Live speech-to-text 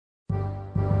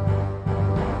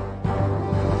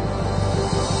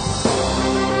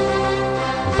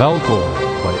Welkom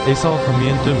bij Esau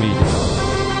Gemeente Media.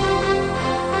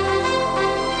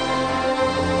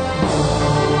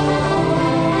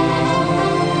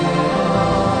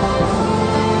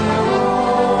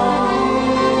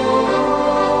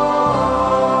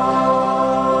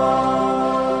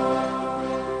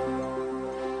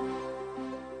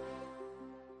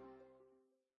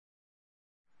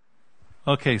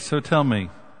 Okay, so tell me,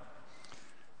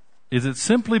 is it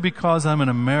simply because I'm an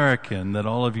American that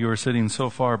all of you are sitting so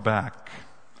far back?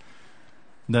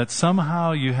 That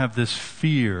somehow you have this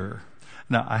fear?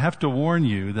 Now, I have to warn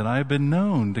you that I've been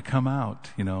known to come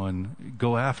out, and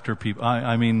go after people.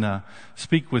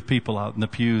 Speak with people out in the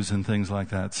pews and things like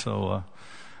that. So,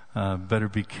 better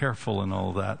be careful and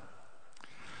all that.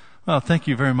 Well, thank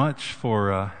you very much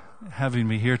for having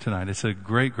me here tonight. It's a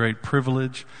great, great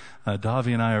privilege.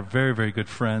 Davi and I are very, very good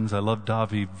friends. I love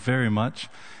Davi very much.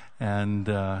 And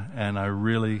I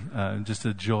really, just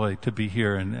a joy to be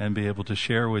here and be able to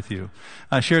share with you.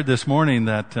 I shared this morning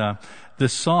that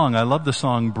this song, I love the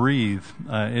song Breathe.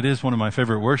 It is one of my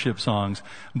favorite worship songs,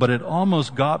 but it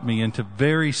almost got me into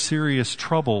very serious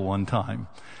trouble one time.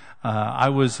 I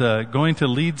was going to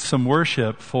lead some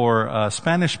worship for a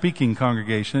Spanish-speaking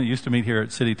congregation that used to meet here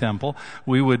at City Temple.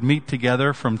 We would meet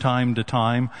together from time to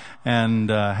time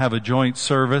and have a joint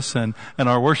service, and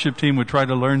our worship team would try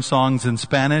to learn songs in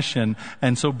Spanish, and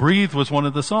so Breathe was one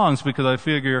of the songs, because I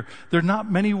figure there are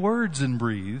not many words in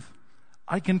Breathe.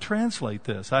 I can translate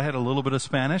this. I had a little bit of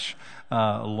Spanish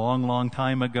a long, long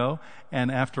time ago, and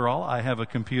after all, I have a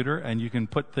computer, and you can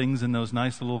put things in those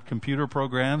nice little computer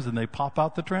programs, and they pop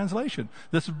out the translation.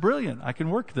 This is brilliant. I can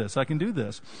work this. I can do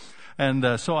this.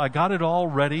 And so I got it all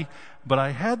ready, but I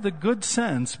had the good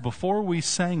sense before we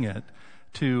sang it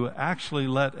to actually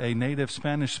let a native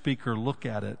Spanish speaker look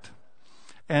at it.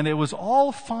 And it was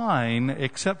all fine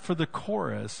except for the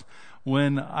chorus,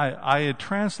 when I had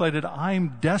translated,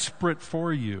 "I'm desperate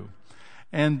for you."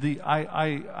 And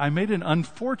I made an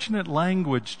unfortunate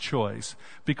language choice,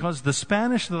 because the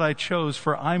Spanish that I chose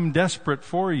for "I'm desperate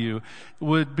for you"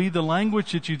 would be the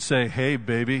language that you'd say, "Hey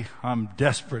baby, I'm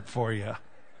desperate for you."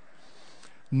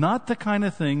 Not the kind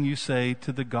of thing you say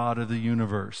to the God of the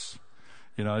universe.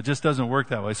 It just doesn't work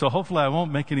that way. So hopefully I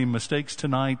won't make any mistakes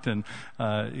tonight and,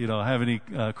 have any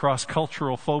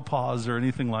cross-cultural faux pas or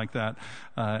anything like that.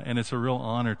 And it's a real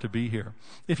honor to be here.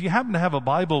 If you happen to have a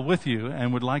Bible with you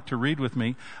and would like to read with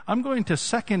me, I'm going to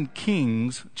 2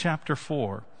 Kings chapter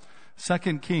 4.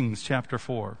 2 Kings chapter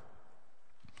 4.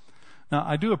 Now,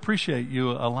 I do appreciate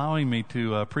you allowing me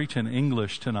to preach in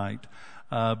English tonight.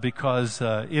 Because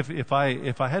if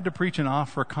I had to preach in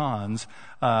Afrikaans,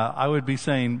 I would be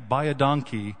saying "buy a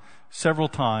donkey" several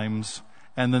times,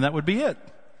 and then that would be it.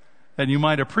 And you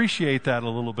might appreciate that a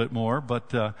little bit more.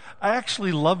 But I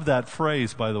actually love that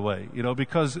phrase, by the way,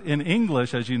 because in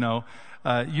English, as you know,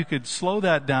 you could slow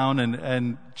that down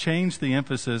and change the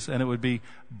emphasis, and it would be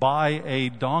 "buy a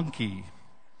donkey."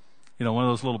 One of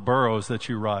those little burros that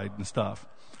you ride and stuff.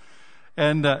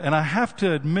 And I have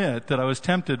to admit that I was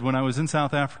tempted when I was in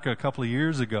South Africa a couple of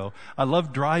years ago. I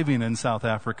love driving in South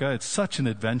Africa. It's such an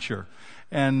adventure.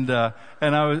 And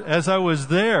as I was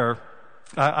there,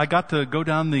 I got to go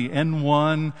down the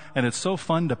N1, and it's so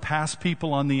fun to pass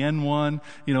people on the N1.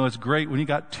 It's great when you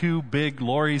got two big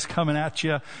lorries coming at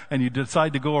you, and you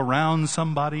decide to go around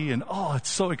somebody, and it's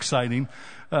so exciting.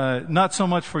 Not so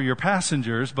much for your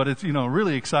passengers, but it's,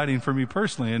 really exciting for me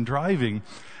personally in driving.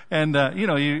 And,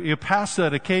 you pass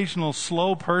that occasional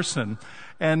slow person.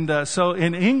 And so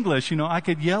in English, I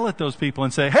could yell at those people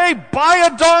and say, "Hey, buy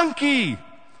a donkey!"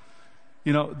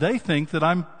 They think that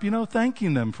I'm,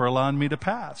 thanking them for allowing me to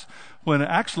pass. When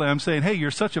actually I'm saying, "Hey, you're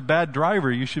such a bad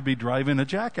driver, you should be driving a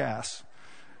jackass."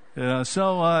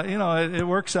 It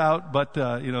works out, but,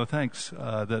 thanks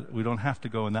that we don't have to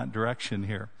go in that direction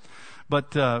here.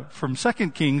 But from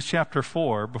 2 Kings chapter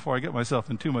 4, before I get myself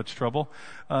in too much trouble,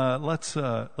 let's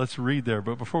read there.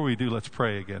 But before we do, let's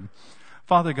pray again.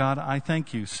 Father God, I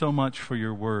thank you so much for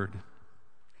your word.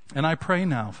 And I pray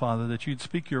now, Father, that you'd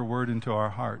speak your word into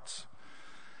our hearts.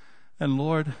 And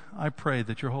Lord, I pray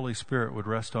that your Holy Spirit would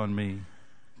rest on me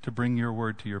to bring your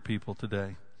word to your people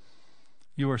today.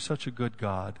 You are such a good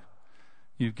God.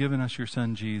 You've given us your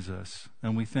Son, Jesus,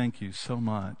 and we thank you so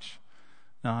much.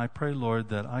 Now I pray, Lord,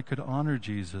 that I could honor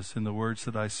Jesus in the words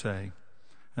that I say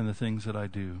and the things that I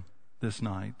do this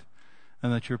night,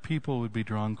 and that your people would be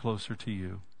drawn closer to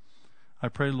you. I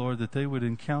pray, Lord, that they would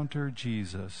encounter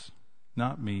Jesus,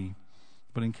 not me,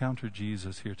 but encounter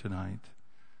Jesus here tonight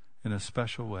in a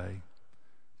special way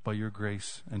by your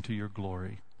grace and to your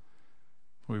glory.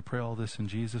 We pray all this in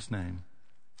Jesus' name.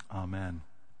 Amen.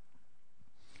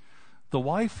 the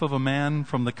wife of a man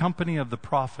from the company of the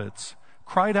prophets,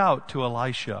 cried out to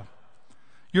Elisha,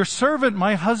 "Your servant,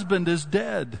 my husband, is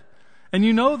dead, and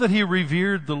you know that he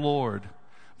revered the Lord.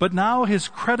 But now his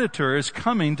creditor is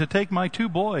coming to take my 2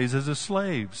 boys as his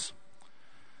slaves."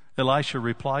 Elisha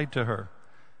replied to her,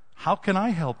 "How can I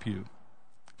help you?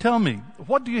 Tell me,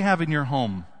 what do you have in your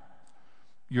home?"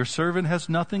 "Your servant has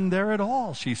nothing there at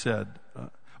all," she said.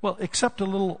 "Well, except a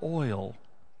little oil."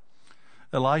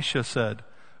 Elisha said,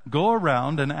 "Go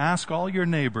around and ask all your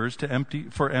neighbors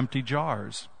for empty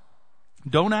jars.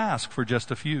 Don't ask for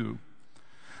just a few.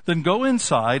 Then go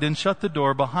inside and shut the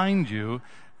door behind you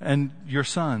and your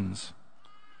sons.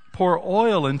 Pour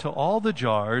oil into all the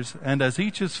jars, and as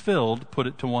each is filled, put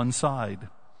it to one side."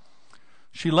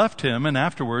 She left him and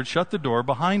afterwards shut the door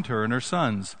behind her and her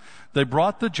sons. They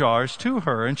brought the jars to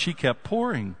her, and she kept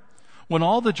pouring. When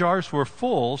all the jars were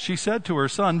full, she said to her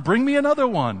son, "Bring me another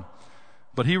one."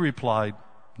 But he replied,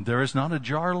 "There is not a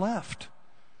jar left."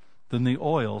 Then the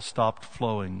oil stopped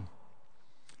flowing.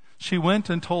 She went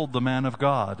and told the man of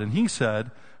God, and he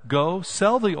said, "Go,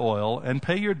 sell the oil and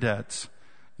pay your debts.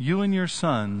 You and your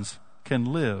sons can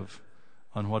live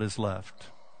on what is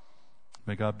left."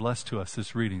 May God bless to us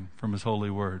this reading from His holy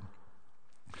word.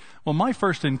 Well, my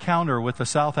first encounter with a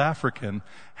South African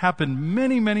happened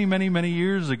many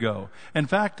years ago. In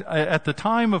fact, at the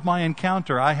time of my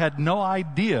encounter, I had no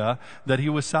idea that he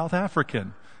was South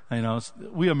African. You know,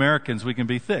 we Americans, we can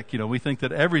be thick. You know, we think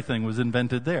that everything was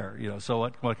invented there. You know, so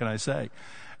what can I say?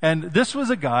 And this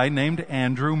was a guy named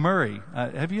Andrew Murray.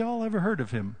 Have you all ever heard of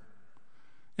him?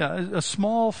 Yeah, a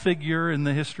small figure in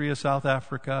the history of South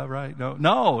Africa, right?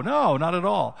 No, not at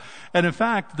all. And in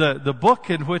fact, the book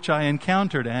in which I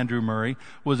encountered Andrew Murray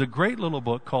was a great little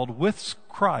book called With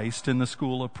Christ in the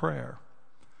School of Prayer.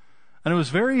 And it was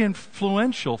very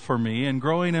influential for me in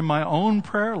growing in my own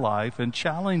prayer life and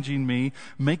challenging me,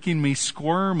 making me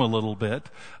squirm a little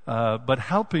bit, but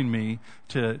helping me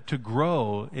to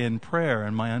grow in prayer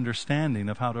and my understanding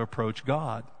of how to approach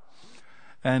God.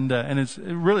 And it's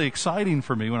really exciting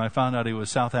for me when I found out he was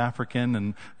South African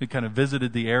and we kind of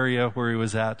visited the area where he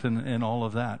was at and all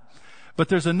of that. But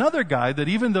there's another guy that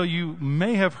even though you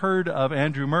may have heard of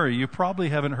Andrew Murray, you probably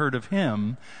haven't heard of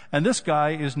him. And this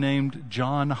guy is named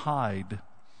John Hyde.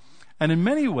 And in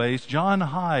many ways, John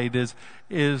Hyde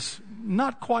is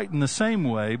not quite in the same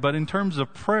way, but in terms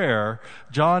of prayer,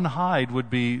 John Hyde would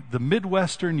be the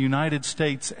Midwestern United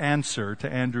States answer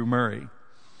to Andrew Murray.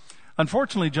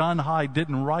 Unfortunately, John Hyde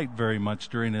didn't write very much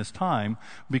during his time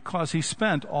because he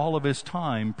spent all of his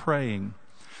time praying.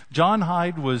 John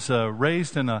Hyde was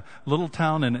raised in a little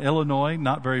town in Illinois,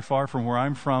 not very far from where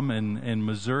I'm from, in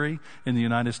Missouri, in the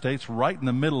United States, right in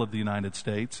the middle of the United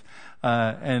States.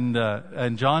 And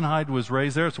John Hyde was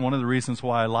raised there. It's one of the reasons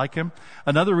why I like him.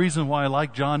 Another reason why I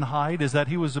like John Hyde is that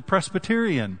he was a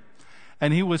Presbyterian,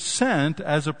 and he was sent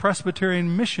as a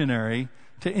Presbyterian missionary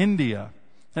to India.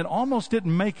 And almost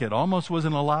didn't make it, almost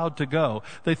wasn't allowed to go.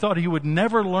 They thought he would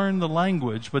never learn the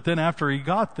language, but then after he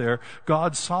got there,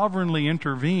 God sovereignly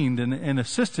intervened and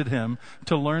assisted him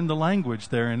to learn the language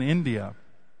there in India.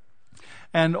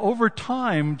 And over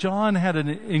time, John had an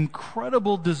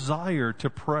incredible desire to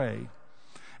pray.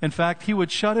 In fact, he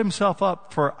would shut himself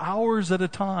up for hours at a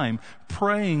time,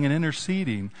 praying and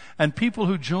interceding. And people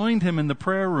who joined him in the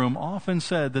prayer room often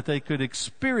said that they could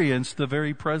experience the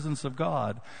very presence of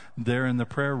God there in the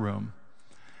prayer room.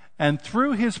 And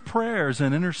through his prayers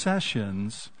and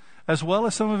intercessions, as well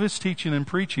as some of his teaching and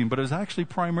preaching, but it was actually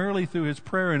primarily through his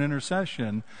prayer and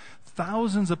intercession,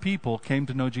 thousands of people came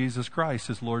to know Jesus Christ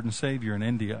as Lord and Savior in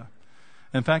India.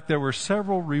 In fact, there were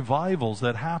several revivals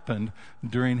that happened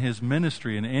during his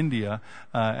ministry in India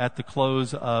at the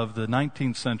close of the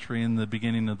 19th century and the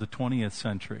beginning of the 20th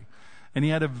century. And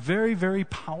he had a very, very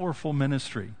powerful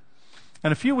ministry.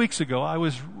 And a few weeks ago, I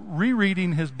was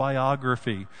rereading his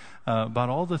biography about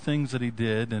all the things that he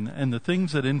did and the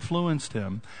things that influenced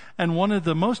him. And one of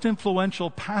the most influential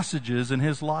passages in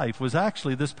his life was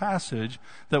actually this passage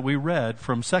that we read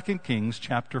from 2 Kings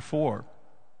chapter 4.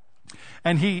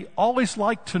 And he always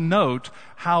liked to note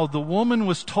how the woman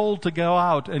was told to go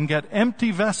out and get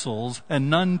empty vessels and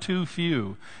none too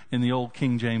few in the old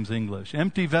King James English.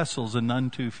 Empty vessels and none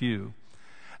too few.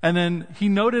 And then he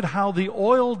noted how the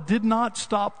oil did not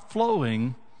stop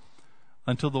flowing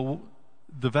until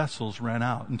the vessels ran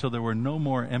out, until there were no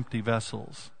more empty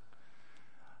vessels.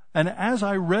 And as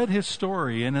I read his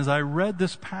story and as I read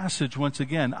this passage once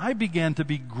again, I began to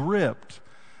be gripped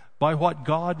by what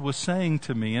God was saying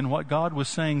to me and what God was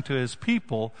saying to his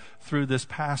people through this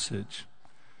passage.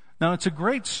 Now, it's a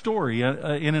great story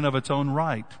in and of its own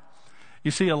right.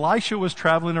 You see, Elisha was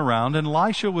traveling around, and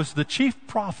Elisha was the chief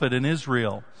prophet in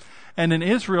Israel. And in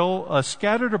Israel,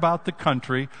 scattered about the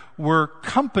country, were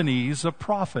companies of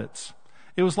prophets.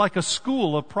 It was like a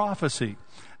school of prophecy.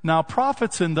 Now,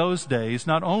 prophets in those days,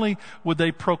 not only would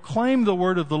they proclaim the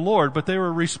word of the Lord, but they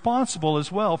were responsible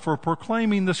as well for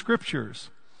proclaiming the scriptures.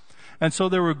 And so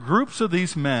there were groups of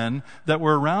these men that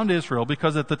were around Israel,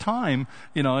 because at the time,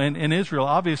 in Israel,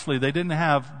 obviously they didn't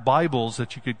have Bibles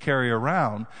that you could carry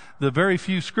around. The very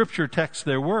few scripture texts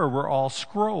there were all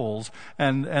scrolls,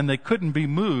 and they couldn't be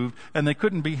moved, and they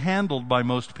couldn't be handled by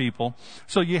most people.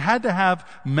 So you had to have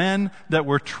men that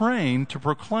were trained to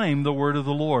proclaim the word of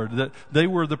the Lord, that they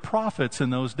were the prophets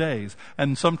in those days.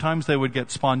 And sometimes they would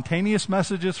get spontaneous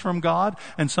messages from God,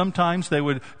 and sometimes they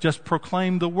would just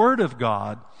proclaim the word of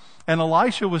God. And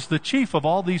Elisha was the chief of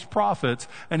all these prophets,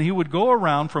 and he would go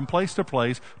around from place to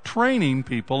place training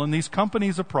people in these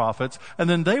companies of prophets, and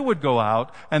then they would go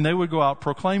out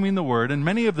proclaiming the word, and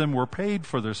many of them were paid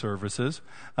for their services.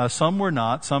 Some were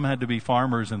not. Some had to be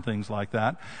farmers and things like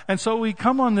that. And so we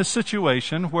come on this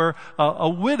situation where a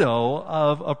widow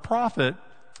of a prophet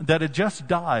that had just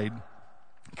died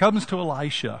comes to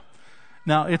Elisha.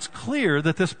 Now, it's clear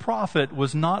that this prophet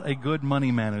was not a good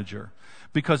money manager,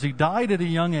 because he died at a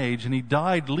young age, and he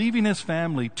died leaving his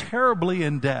family terribly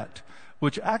in debt,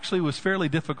 which actually was fairly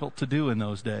difficult to do in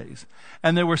those days.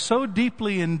 And they were so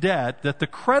deeply in debt that the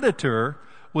creditor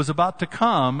was about to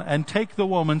come and take the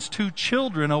woman's 2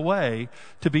 children away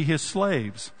to be his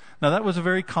slaves. Now, that was a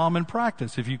very common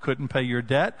practice. If you couldn't pay your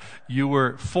debt, you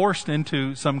were forced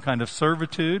into some kind of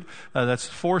servitude, that's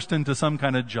forced into some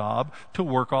kind of job to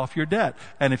work off your debt.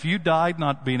 And if you died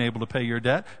not being able to pay your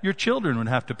debt, your children would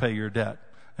have to pay your debt.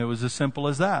 It was as simple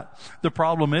as that. The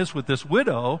problem is with this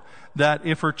widow that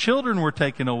if her children were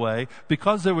taken away,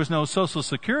 because there was no Social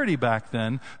Security back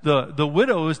then, the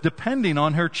widow is depending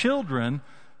on her children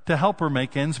to help her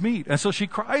make ends meet. And so she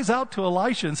cries out to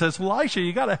Elisha and says, Elisha,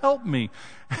 you got to help me.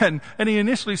 And he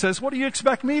initially says, what do you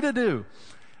expect me to do?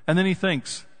 And then he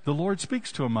thinks, the Lord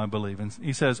speaks to him, I believe. And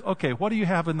he says, okay, what do you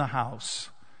have in the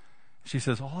house? She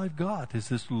says, all I've got is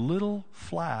this little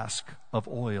flask of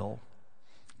oil.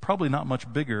 Probably not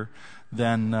much bigger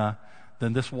than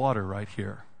this water right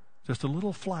here. Just a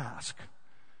little flask.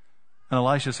 And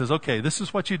Elisha says, okay, this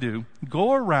is what you do.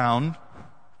 Go around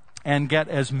and get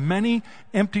as many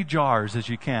empty jars as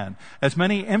you can, as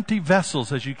many empty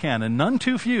vessels as you can, and none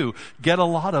too few. Get a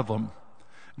lot of them.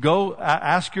 Go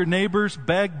ask your neighbors,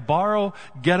 beg, borrow,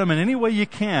 get them in any way you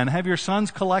can. Have your sons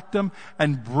collect them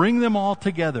and bring them all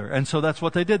together. And so that's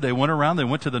what they did. They went around, they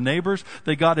went to the neighbors,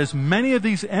 they got as many of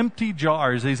these empty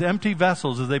jars, these empty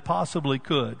vessels as they possibly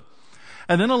could.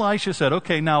 And then Elisha said,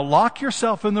 okay, now lock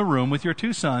yourself in the room with your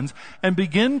 2 sons and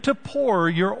begin to pour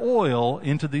your oil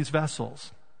into these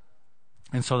vessels.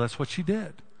 And so that's what she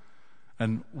did.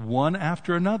 And one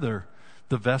after another,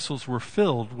 the vessels were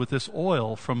filled with this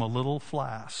oil from a little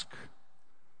flask.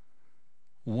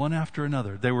 One after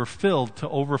another. They were filled to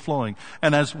overflowing.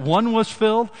 And as one was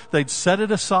filled, they'd set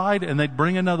it aside and they'd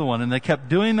bring another one. And they kept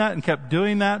doing that and kept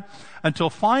doing that until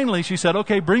finally she said,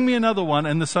 okay, bring me another one.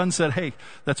 And the son said, hey,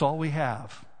 that's all we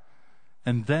have.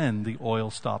 And then the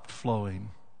oil stopped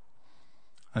flowing.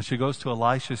 And she goes to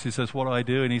Elisha. She says, what do I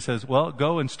do? And he says, well,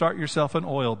 go and start yourself an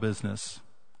oil business.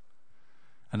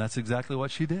 And that's exactly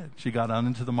what she did. She got out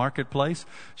into the marketplace.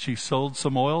 She sold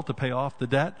some oil to pay off the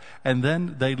debt. And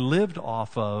then they lived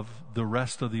off of the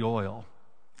rest of the oil.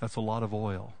 That's a lot of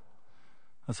oil.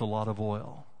 That's a lot of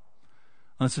oil.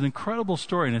 And it's an incredible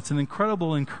story, and it's an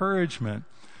incredible encouragement.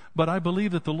 But I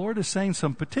believe that the Lord is saying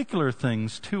some particular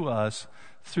things to us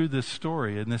through this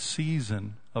story in this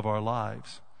season of our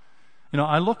lives.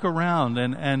 I look around,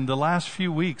 and the last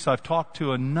few weeks I've talked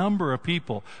to a number of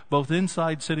people, both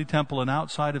inside City Temple and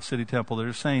outside of City Temple, that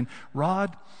are saying,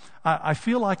 Rod, I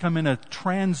feel like I'm in a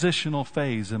transitional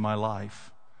phase in my life.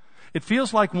 It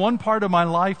feels like one part of my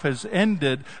life has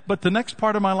ended, but the next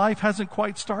part of my life hasn't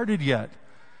quite started yet.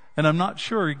 And I'm not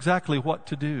sure exactly what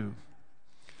to do.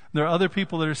 There are other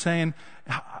people that are saying,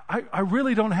 I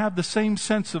really don't have the same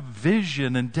sense of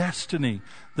vision and destiny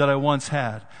that I once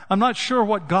had. I'm not sure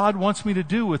what God wants me to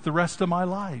do with the rest of my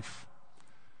life.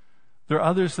 There are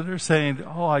others that are saying,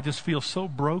 I just feel so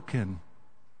broken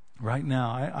right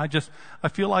now. I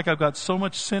feel like I've got so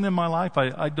much sin in my life.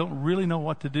 I don't really know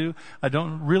what to do. I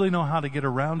don't really know how to get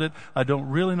around it. I don't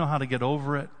really know how to get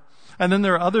over it. And then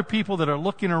there are other people that are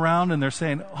looking around and they're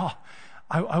saying,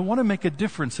 I want to make a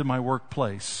difference in my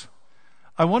workplace.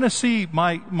 I want to see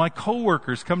my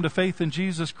coworkers come to faith in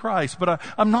Jesus Christ, but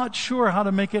I'm not sure how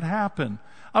to make it happen.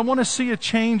 I want to see a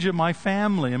change in my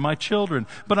family and my children,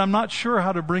 but I'm not sure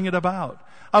how to bring it about.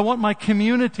 I want my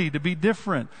community to be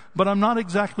different, but I'm not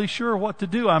exactly sure what to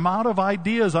do. I'm out of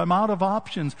ideas, I'm out of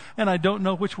options, and I don't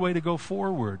know which way to go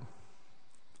forward.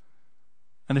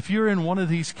 And if you're in one of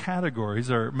these categories,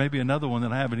 or maybe another one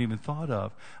that I haven't even thought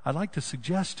of, I'd like to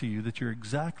suggest to you that you're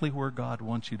exactly where God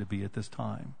wants you to be at this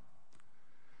time.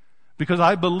 Because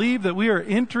I believe that we are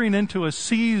entering into a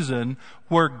season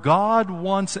where God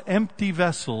wants empty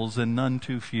vessels and none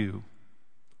too few.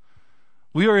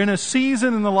 We are in a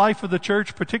season in the life of the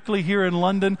church, particularly here in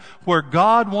London, where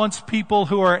God wants people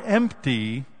who are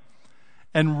empty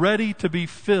and ready to be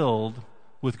filled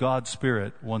with God's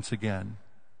Spirit once again.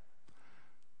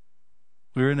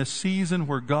 We're in a season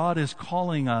where God is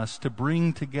calling us to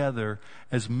bring together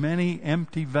as many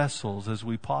empty vessels as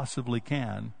we possibly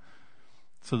can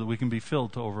so that we can be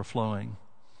filled to overflowing.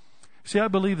 See, I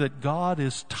believe that God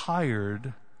is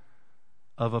tired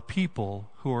of a people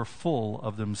who are full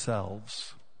of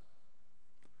themselves.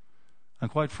 And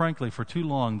quite frankly, for too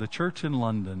long, the church in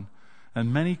London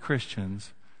and many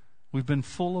Christians, we've been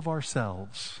full of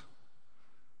ourselves.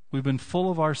 We've been full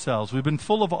of ourselves. We've been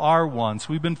full of our wants.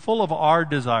 We've been full of our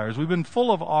desires. We've been full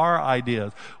of our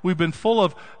ideas. We've been full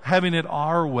of having it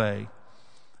our way.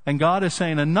 And God is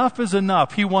saying, enough is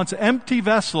enough. He wants empty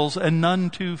vessels and none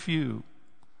too few.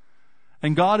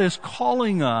 And God is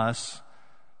calling us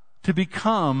to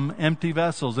become empty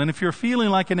vessels. And if you're feeling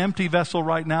like an empty vessel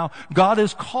right now, God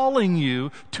is calling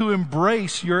you to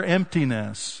embrace your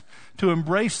emptiness, to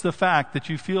embrace the fact that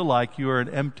you feel like you are an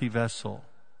empty vessel.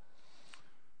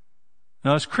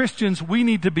 Now, as Christians, we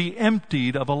need to be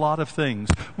emptied of a lot of things.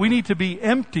 We need to be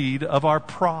emptied of our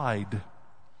pride.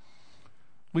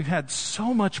 We've had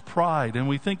so much pride, and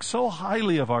we think so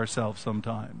highly of ourselves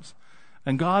sometimes.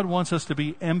 And God wants us to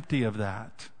be empty of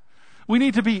that. We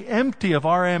need to be empty of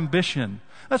our ambition.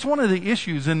 That's one of the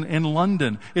issues in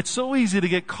London. It's so easy to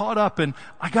get caught up in,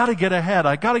 I got to get ahead.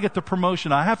 I got to get the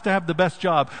promotion. I have to have the best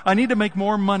job. I need to make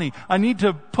more money. I need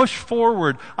to push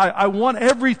forward. I want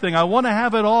everything. I want to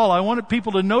have it all. I want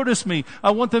people to notice me.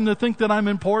 I want them to think that I'm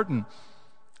important.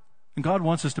 And God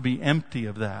wants us to be empty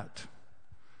of that.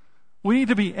 We need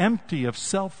to be empty of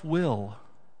self-will.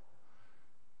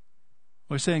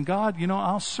 We're saying, God,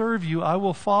 I'll serve you. I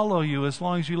will follow you as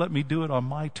long as you let me do it on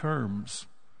my terms.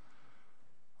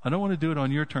 I don't want to do it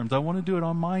on your terms. I want to do it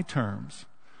on my terms.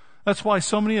 That's why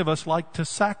so many of us like to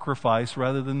sacrifice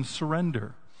rather than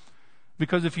surrender.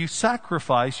 Because if you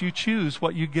sacrifice, you choose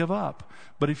what you give up.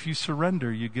 But if you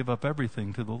surrender, you give up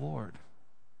everything to the Lord.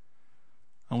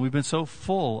 And we've been so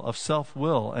full of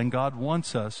self-will, and God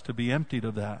wants us to be emptied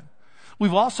of that.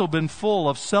 We've also been full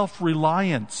of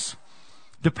self-reliance,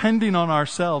 depending on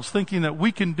ourselves, thinking that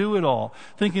we can do it all,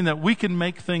 thinking that we can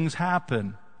make things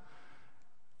happen.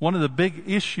 One of the big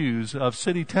issues of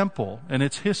City Temple and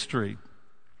its history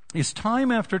is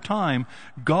time after time,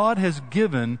 God has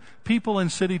given people in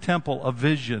City Temple a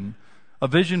vision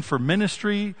for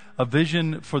ministry, a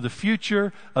vision for the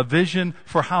future, a vision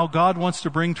for how God wants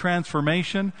to bring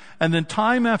transformation. And then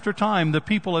time after time, the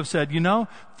people have said,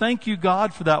 thank you,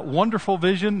 God, for that wonderful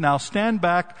vision. Now stand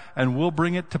back and we'll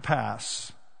bring it to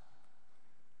pass.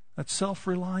 That's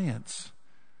self-reliance.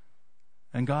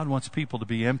 And God wants people to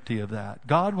be empty of that.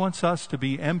 God wants us to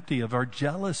be empty of our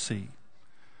jealousy.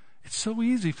 It's so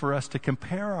easy for us to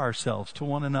compare ourselves to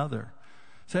one another.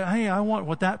 Say, hey, I want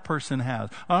what that person has.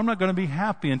 I'm not going to be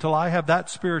happy until I have that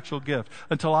spiritual gift,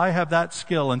 until I have that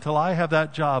skill, until I have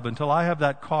that job, until I have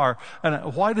that car.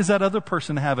 And why does that other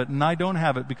person have it and I don't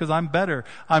have it? Because I'm better.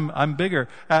 I'm bigger.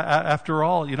 After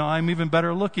all, I'm even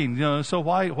better looking. So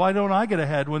why don't I get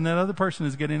ahead when that other person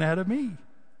is getting ahead of me?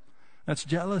 That's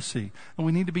jealousy. And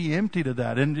we need to be emptied of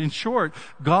that. And in short,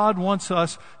 God wants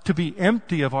us to be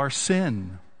empty of our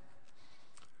sin.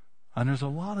 And there's a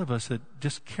lot of us that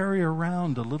just carry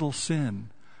around a little sin.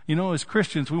 As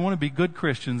Christians, we want to be good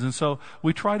Christians, and so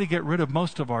we try to get rid of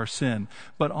most of our sin.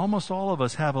 But almost all of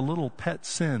us have a little pet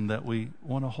sin that we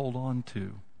want to hold on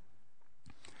to.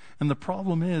 And the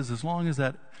problem is, as long as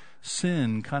that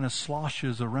sin kind of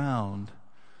sloshes around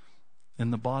in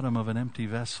the bottom of an empty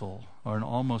vessel, or an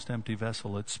almost empty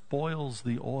vessel, it spoils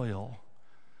the oil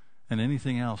and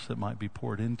anything else that might be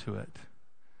poured into it.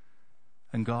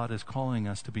 And God is calling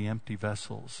us to be empty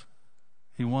vessels.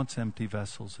 He wants empty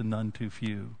vessels and none too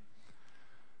few.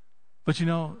 But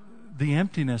the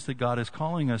emptiness that God is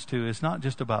calling us to is not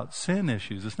just about sin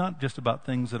issues. It's not just about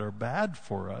things that are bad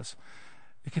for us.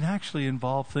 It can actually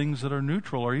involve things that are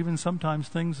neutral, or even sometimes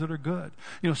things that are good.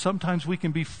 Sometimes we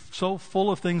can be so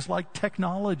full of things like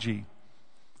technology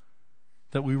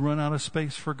that we run out of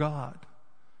space for God.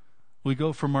 We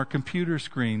go from our computer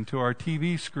screen to our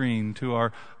TV screen to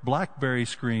our BlackBerry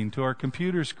screen to our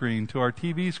computer screen to our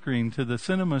TV screen to the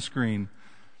cinema screen.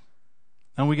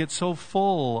 And we get so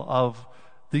full of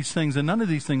these things, and none of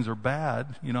these things are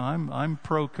bad. You know, I'm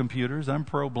pro computers, I'm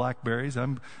pro BlackBerries,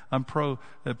 I'm pro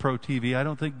TV. I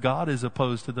don't think God is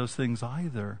opposed to those things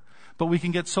either. But we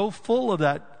can get so full of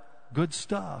that good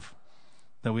stuff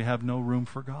that we have no room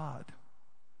for God.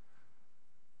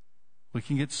 We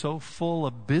can get so full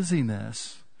of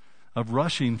busyness, of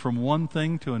rushing from one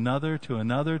thing to another, to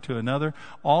another, to another,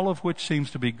 all of which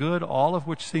seems to be good, all of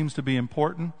which seems to be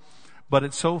important, but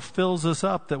it so fills us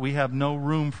up that we have no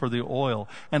room for the oil.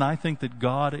 And I think that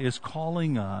God is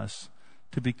calling us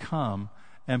to become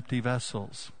empty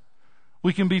vessels.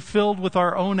 We can be filled with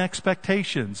our own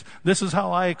expectations. This is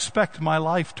how I expect my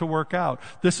life to work out.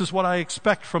 This is what I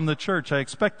expect from the church. I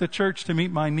expect the church to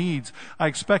meet my needs. I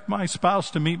expect my spouse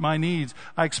to meet my needs.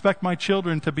 I expect my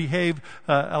children to behave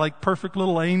like perfect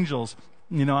little angels.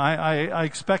 You know, I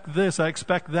expect this, I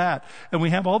expect that. And we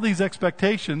have all these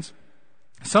expectations.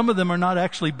 Some of them are not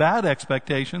actually bad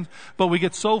expectations, but we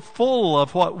get so full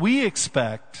of what we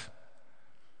expect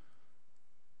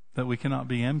that we cannot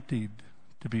be emptied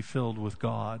to be filled with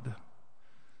God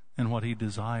and what He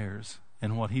desires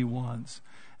and what He wants.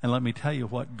 And let me tell you,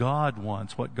 what God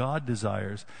wants, what God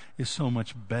desires is so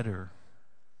much better.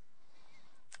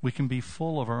 We can be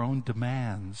full of our own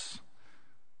demands.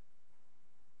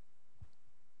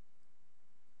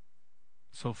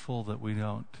 So full that we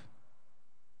don't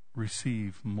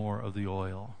receive more of the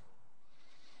oil.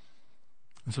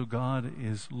 And so God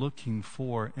is looking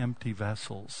for empty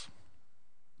vessels,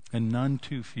 and none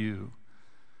too few.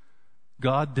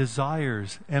 God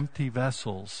desires empty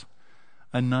vessels,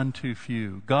 and none too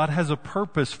few. God has a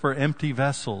purpose for empty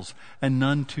vessels, and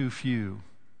none too few.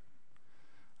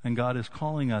 And God is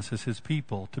calling us as His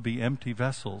people to be empty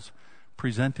vessels,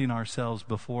 presenting ourselves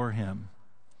before Him.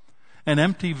 And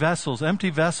empty vessels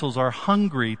are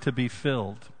hungry to be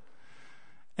filled.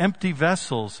 Empty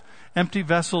vessels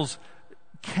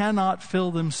cannot fill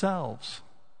themselves.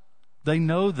 They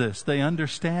know this, they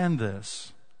understand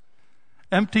this.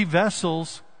 Empty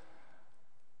vessels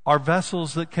are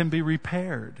vessels that can be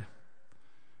repaired.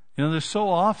 You know, there's so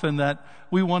often that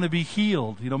we want to be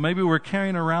healed. You know, maybe we're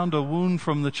carrying around a wound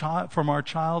from our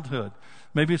childhood.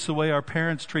 Maybe it's the way our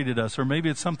parents treated us, or maybe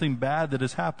it's something bad that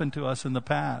has happened to us in the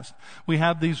past. We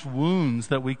have these wounds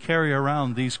that we carry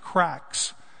around, these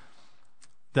cracks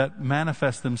that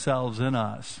manifest themselves in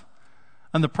us.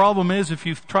 And the problem is, if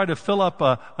you try to fill up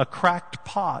a cracked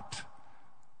pot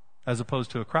as opposed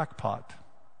to a crackpot,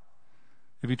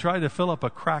 if you try to fill up a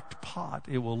cracked pot,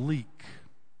 it will leak.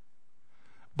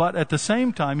 But at the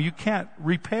same time, you can't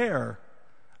repair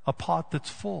a pot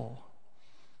that's full.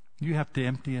 You have to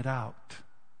empty it out.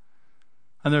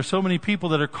 And there are so many people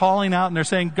that are calling out and they're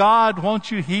saying, God, won't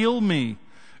you heal me?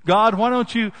 God, why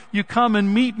don't you come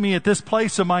and meet me at this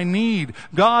place of my need?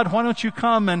 God, why don't you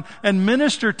come and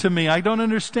minister to me? I don't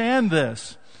understand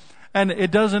this. And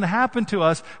it doesn't happen to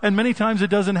us. And many times it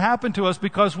doesn't happen to us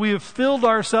because we have filled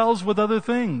ourselves with other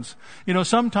things. You know,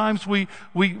 sometimes we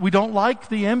don't like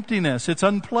the emptiness. It's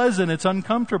unpleasant. It's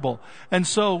uncomfortable. And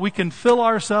so we can fill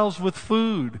ourselves with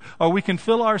food, or we can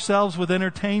fill ourselves with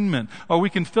entertainment, or we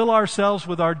can fill ourselves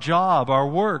with our job, our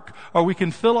work, or we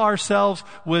can fill ourselves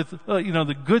with,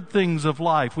 the good things of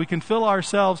life. We can fill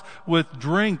ourselves with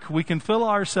drink. We can fill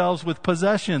ourselves with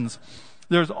possessions.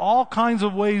 There's all kinds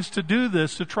of ways to do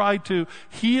this, to try to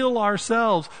heal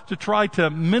ourselves, to try to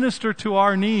minister to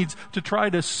our needs, to try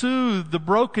to soothe the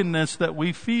brokenness that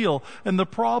we feel. And the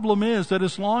problem is that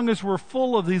as long as we're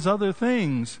full of these other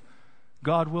things,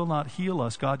 God will not heal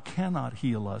us. God cannot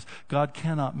heal us. God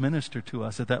cannot minister to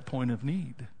us at that point of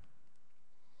need.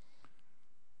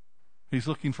 He's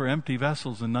looking for empty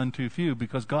vessels and none too few,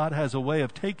 because God has a way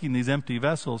of taking these empty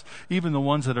vessels, even the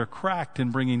ones that are cracked,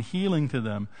 and bringing healing to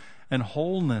them and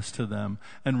wholeness to them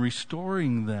and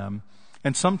restoring them.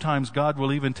 And sometimes God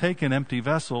will even take an empty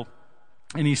vessel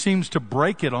and He seems to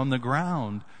break it on the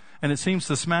ground and it seems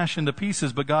to smash into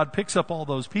pieces, but God picks up all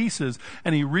those pieces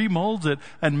and He remolds it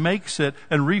and makes it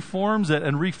and reforms it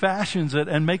and refashions it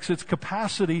and makes its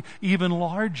capacity even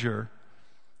larger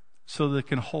so that it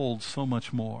can hold so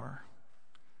much more.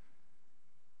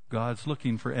 God's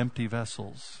looking for empty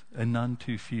vessels, and none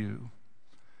too few.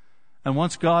 And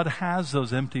once God has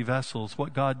those empty vessels,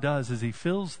 what God does is He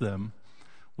fills them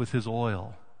with His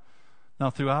oil.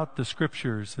 Now, throughout the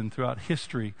Scriptures and throughout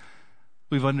history,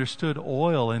 we've understood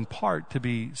oil in part to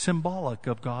be symbolic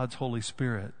of God's Holy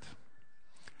Spirit.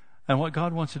 And what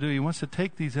God wants to do, He wants to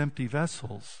take these empty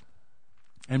vessels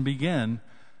and begin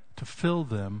to fill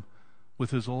them with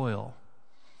His oil.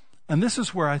 And this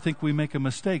is where I think we make a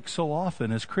mistake so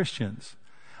often as Christians.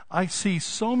 I see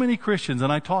so many Christians,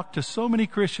 and I talk to so many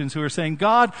Christians who are saying,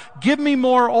 God, give me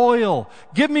more oil.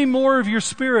 Give me more of your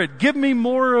Spirit. Give me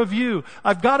more of you.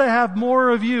 I've got to have more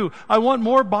of you. I want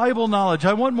more Bible knowledge.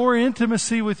 I want more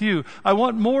intimacy with you. I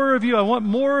want more of you. I want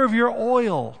more of your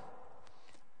oil.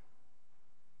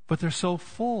 But they're so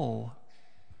full.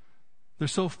 They're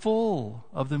so full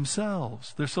of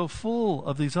themselves. They're so full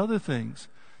of these other things.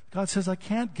 God says, I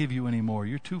can't give you any more.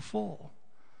 You're too full.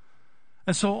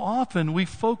 And so often we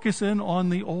focus in on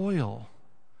the oil.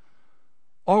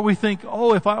 Or we think,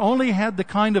 oh, if I only had the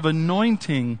kind of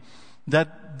anointing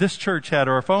that this church had,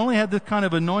 or if I only had the kind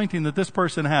of anointing that this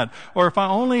person had, or if I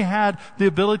only had the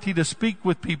ability to speak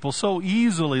with people so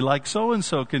easily like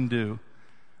so-and-so can do,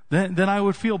 then I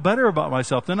would feel better about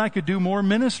myself. Then I could do more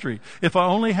ministry. If I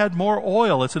only had more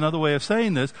oil, it's another way of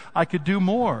saying this, I could do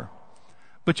more.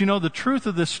 But you know, the truth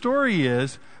of this story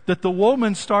is that the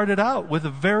woman started out with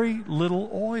very little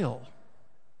oil.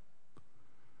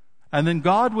 And then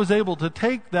God was able to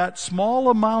take that small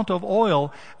amount of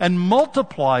oil and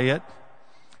multiply it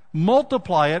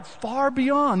far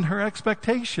beyond her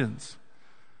expectations.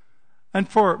 And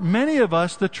for many of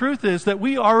us, the truth is that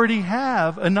we already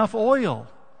have enough oil.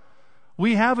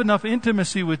 We have enough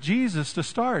intimacy with Jesus to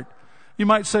start. You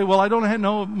might say, well, I don't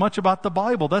know much about the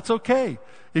Bible. That's okay.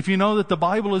 If you know that the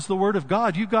Bible is the Word of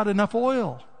God, you've got enough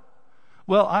oil.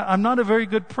 Well, I'm not a very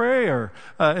good prayer.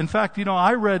 In fact,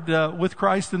 I read With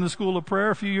Christ in the School of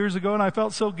Prayer a few years ago, and I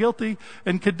felt so guilty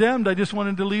and condemned, I just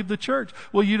wanted to leave the church.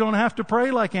 Well, you don't have to pray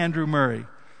like Andrew Murray.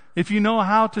 If you know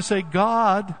how to say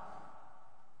God,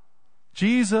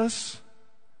 Jesus,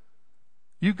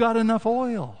 you've got enough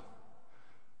oil.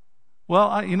 Well,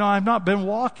 I've not been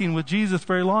walking with Jesus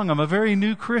very long. I'm a very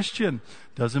new Christian.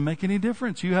 Doesn't make any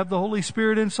difference. You have the Holy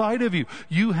Spirit inside of you.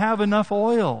 You have enough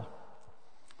oil.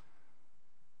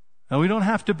 And we don't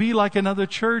have to be like another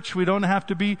church. We don't have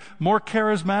to be more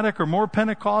charismatic or more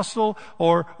Pentecostal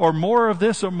or more of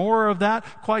this or more of that.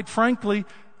 Quite frankly,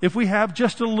 if we have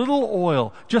just a little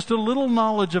oil, just a little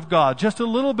knowledge of God, just a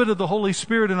little bit of the Holy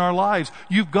Spirit in our lives,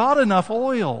 you've got enough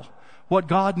oil. What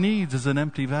God needs is an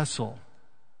empty vessel.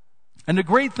 And the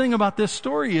great thing about this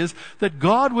story is that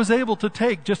God was able to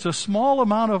take just a small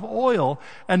amount of oil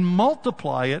and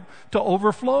multiply it to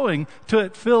overflowing till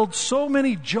it filled so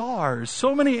many jars,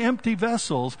 so many empty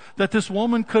vessels that this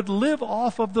woman could live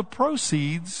off of the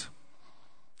proceeds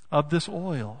of this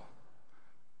oil.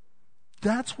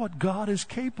 That's what God is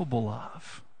capable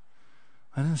of.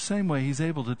 And in the same way, He's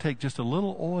able to take just a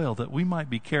little oil that we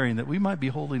might be carrying, that we might be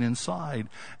holding inside,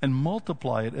 and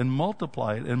multiply it and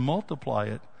multiply it and multiply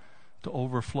it to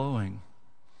overflowing.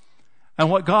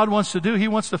 And what God wants to do, He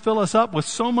wants to fill us up with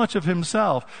so much of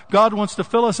Himself. God wants to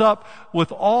fill us up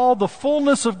with all the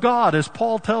fullness of God, as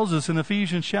Paul tells us in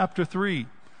Ephesians chapter 3.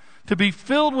 To be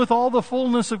filled with all the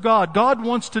fullness of God. God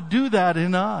wants to do that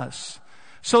in us,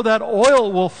 so that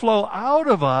oil will flow out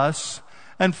of us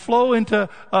and flow into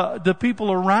the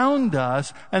people around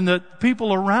us, and the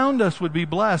people around us would be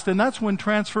blessed. And that's when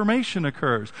transformation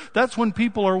occurs. That's when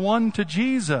people are won to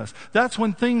Jesus. That's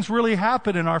when things really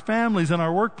happen in our families, in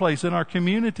our workplace, in our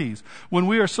communities. When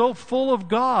we are so full of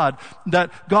God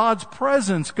that God's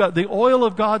presence, the oil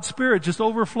of God's Spirit just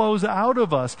overflows out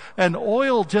of us. And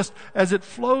oil just, as it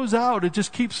flows out, it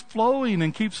just keeps flowing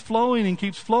and keeps flowing and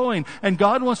keeps flowing. And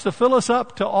God wants to fill us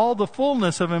up to all the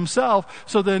fullness of Himself,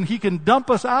 so then He can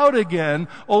dump us out again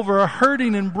over a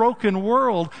hurting and broken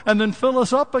world and then fill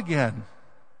us up again.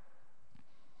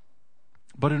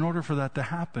 But in order for that to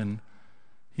happen,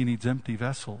 He needs empty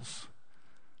vessels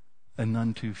and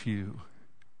none too few.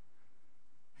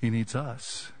 He needs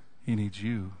us. He needs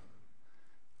you.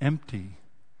 Empty,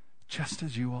 just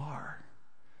as you are.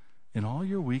 In all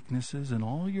your weaknesses, in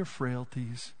all your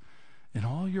frailties, in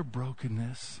all your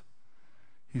brokenness,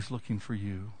 He's looking for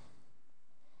you.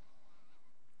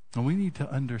 And we need to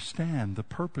understand the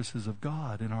purposes of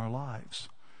God in our lives.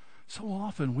 So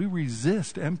often we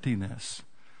resist emptiness.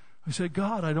 We say,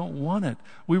 God, I don't want it.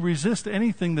 We resist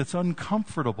anything that's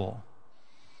uncomfortable.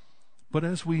 But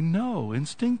as we know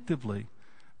instinctively,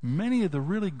 many of the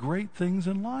really great things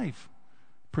in life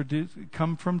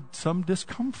come from some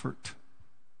discomfort.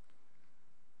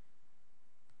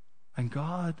 And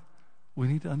God, we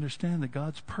need to understand that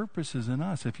God's purpose is in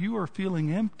us. If you are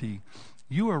feeling empty,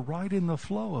 you are right in the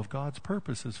flow of God's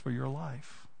purposes for your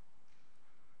life.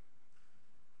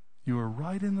 You are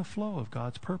right in the flow of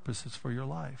God's purposes for your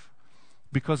life.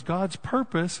 Because God's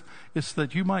purpose is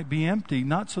that you might be empty,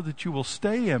 not so that you will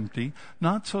stay empty,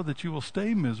 not so that you will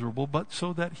stay miserable, but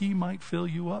so that He might fill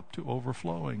you up to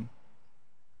overflowing.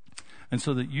 and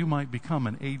so that you might become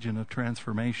an agent of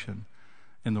transformation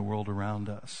in the world around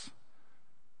us,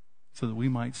 so that we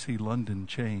might see London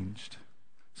changed,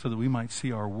 so that we might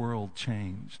see our world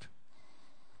changed.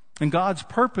 And God's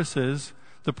purposes,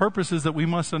 the purposes that we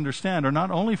must understand, are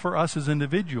not only for us as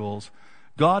individuals.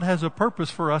 God has a purpose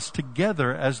for us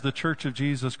together as the church of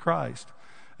Jesus Christ.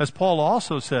 As Paul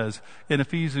also says in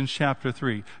Ephesians chapter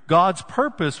 3, God's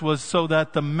purpose was so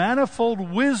that the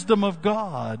manifold wisdom of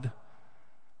God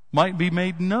might be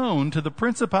made known to the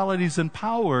principalities and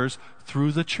powers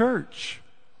through the church.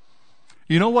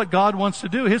 You know what God wants to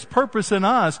do? His purpose in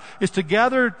us is to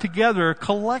gather together a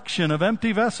collection of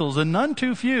empty vessels, and none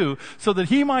too few, so that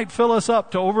He might fill us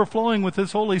up to overflowing with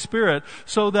His Holy Spirit,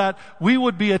 so that we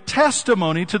would be a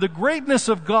testimony to the greatness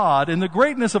of God and the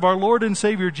greatness of our Lord and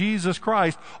Savior Jesus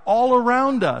Christ all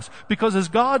around us. Because as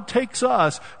God takes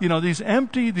us, these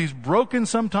empty, these broken,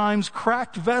 sometimes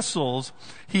cracked vessels,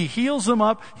 He heals them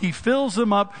up, He fills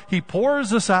them up, He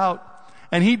pours us out,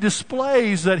 and He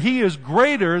displays that He is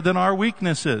greater than our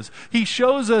weaknesses. He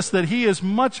shows us that He is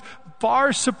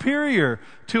far superior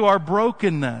to our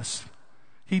brokenness.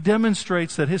 He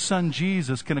demonstrates that His Son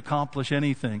Jesus can accomplish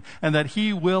anything, and that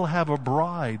He will have a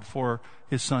bride for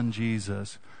His Son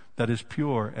Jesus that is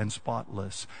pure and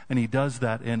spotless. And He does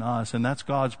that in us. And that's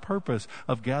God's purpose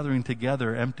of gathering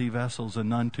together empty vessels and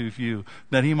none too few,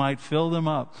 that He might fill them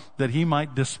up, that He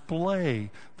might display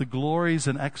the glories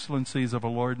and excellencies of our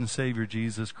Lord and Savior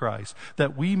Jesus Christ,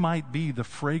 that we might be the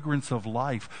fragrance of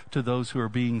life to those who are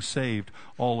being saved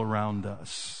all around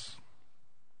us.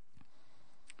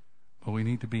 But we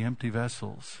need to be empty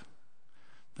vessels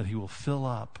that He will fill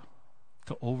up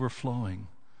to overflowing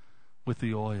with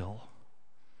the oil.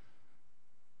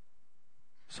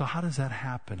 So how does that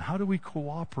happen? How do we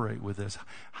cooperate with this?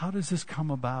 How does this come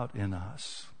about in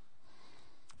us?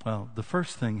 Well, the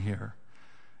first thing here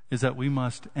is that we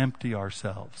must empty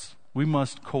ourselves. We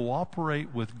must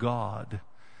cooperate with God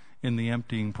in the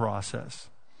emptying process.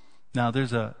 Now,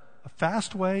 there's a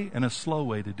fast way and a slow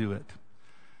way to do it.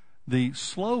 The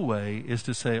slow way is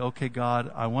to say, okay, God,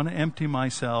 I want to empty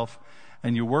myself,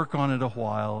 and you work on it a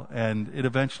while, and it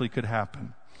eventually could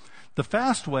happen. The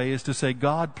fast way is to say,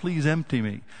 God, please empty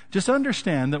me. Just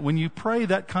understand that when you pray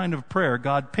that kind of prayer,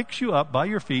 God picks you up by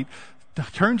your feet,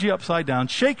 turns you upside down,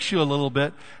 shakes you a little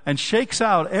bit, and shakes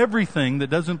out everything that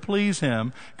doesn't please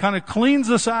Him, kind of cleans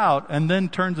us out, and then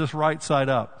turns us right side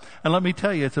up. And let me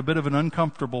tell you, it's a bit of an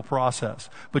uncomfortable process.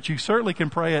 But you certainly can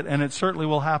pray it, and it certainly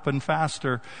will happen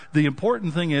faster. The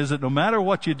important thing is that no matter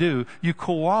what you do, you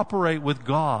cooperate with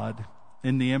God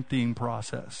in the emptying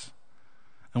process.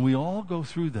 And we all go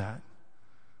through that.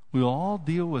 We all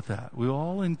deal with that. We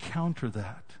all encounter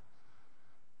that.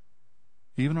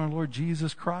 Even our Lord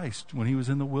Jesus Christ, when He was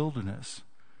in the wilderness,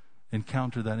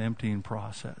 encountered that emptying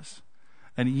process.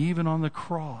 And even on the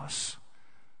cross,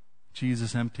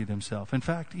 Jesus emptied Himself. In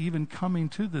fact, even coming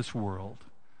to this world,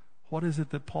 what is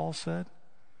it that Paul said?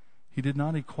 He did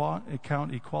not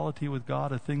account equality with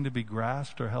God a thing to be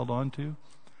grasped or held on to,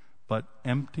 but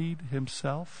emptied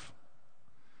Himself,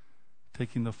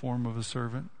 taking the form of a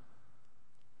servant.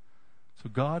 So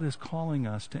God is calling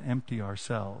us to empty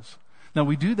ourselves. Now,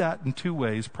 we do that in two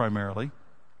ways primarily.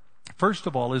 First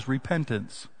of all is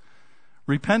repentance.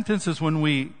 Repentance is when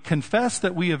we confess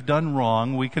that we have done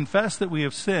wrong, we confess that we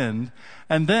have sinned,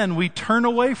 and then we turn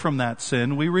away from that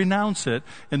sin, we renounce it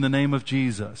in the name of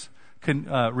Jesus.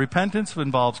 Repentance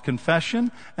involves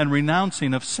confession and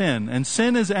renouncing of sin. And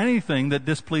sin is anything that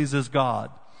displeases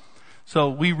God. So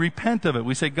we repent of it.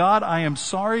 We say, God, I am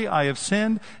sorry, I have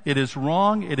sinned. It is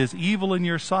wrong. It is evil in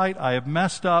your sight. I have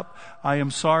messed up. I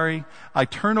am sorry. I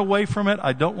turn away from it.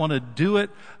 I don't want to do it.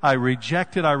 I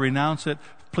reject it. I renounce it.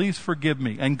 Please forgive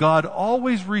me. And God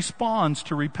always responds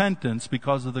to repentance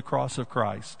because of the cross of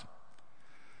Christ.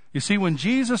 You see, when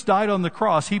Jesus died on the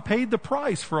cross, He paid the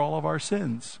price for all of our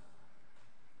sins.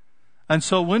 And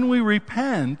so when we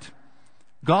repent,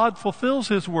 God fulfills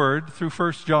His word through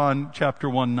 1 John chapter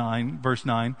 1, verse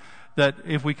 9, that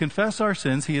if we confess our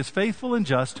sins, He is faithful and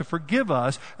just to forgive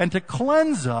us and to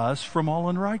cleanse us from all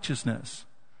unrighteousness.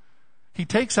 He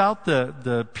takes out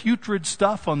the putrid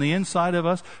stuff on the inside of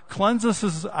us, cleanses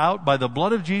us out by the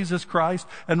blood of Jesus Christ,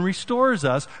 and restores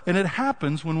us. And it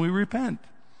happens when we repent.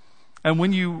 And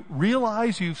when you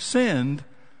realize you've sinned,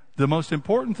 the most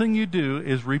important thing you do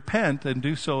is repent and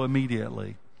do so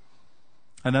immediately.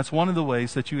 And that's one of the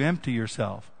ways that you empty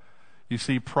yourself. You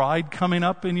see pride coming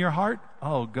up in your heart.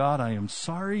 Oh, God, I am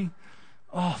sorry.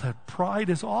 Oh, that pride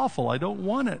is awful. I don't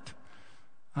want it.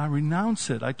 I renounce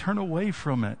it. I turn away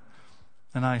from it.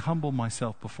 and I humble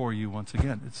myself before you once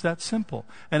again. It's that simple.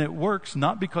 And it works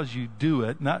not because you do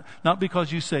it, not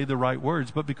because you say the right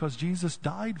words, but because Jesus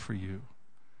died for you.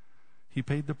 He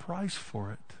paid the price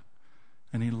for it.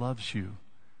 And He loves you.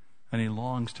 And He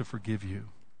longs to forgive you.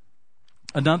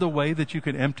 Another way that you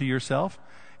can empty yourself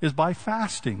is by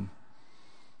fasting.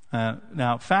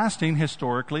 Now, fasting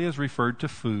historically is referred to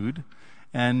food.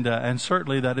 And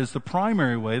certainly that is the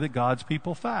primary way that God's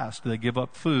people fast. They give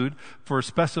up food for a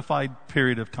specified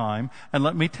period of time. And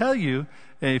let me tell you,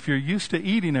 if you're used to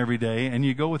eating every day and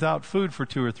you go without food for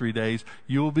 2 or 3 days,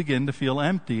 you will begin to feel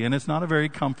empty. And it's not a very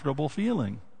comfortable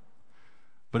feeling.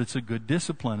 But it's a good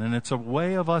discipline. And it's a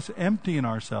way of us emptying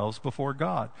ourselves before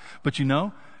God. But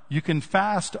you can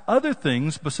fast other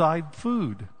things beside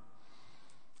food.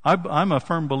 I'm a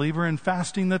firm believer in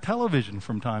fasting the television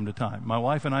from time to time. My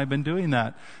wife and I have been doing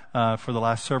that for the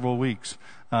last several weeks.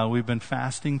 We've been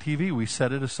fasting TV. We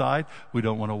set it aside. We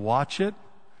don't want to watch it.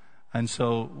 And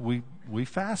so we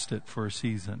fast it for a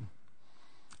season.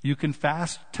 You can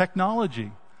fast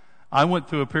technology. I went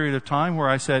through a period of time where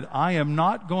I said, I am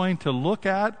not going to look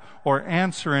at or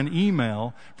answer an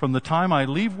email from the time I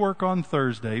leave work on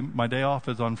Thursday. My day off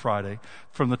is on Friday.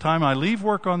 From the time I leave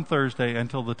work on Thursday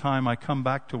until the time I come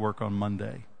back to work on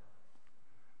Monday.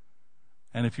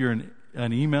 And if you're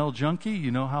an email junkie, you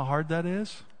know how hard that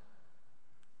is?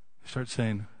 You start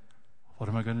saying, what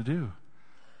am I going to do?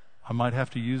 I might have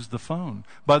to use the phone.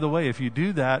 By the way, if you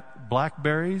do that,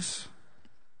 Blackberries,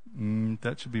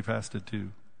 that should be fasted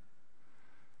too.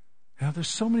 There's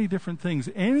so many different things.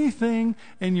 Anything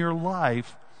in your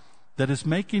life that is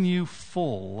making you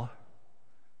full,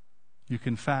 you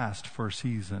can fast for a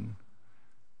season,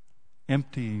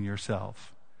 emptying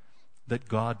yourself that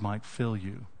God might fill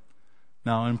you.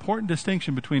 Now, an important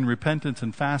distinction between repentance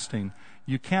and fasting: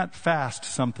 you can't fast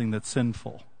something that's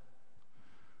sinful.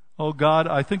 Oh God,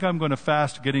 I think I'm going to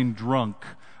fast getting drunk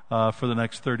for the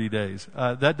next 30 days.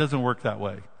 That doesn't work that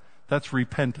way. That's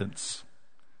repentance.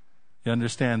 You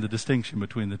understand the distinction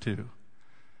between the two.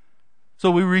 So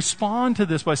we respond to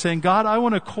this by saying, God, I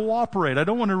want to cooperate. I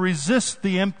don't want to resist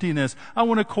the emptiness. I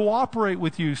want to cooperate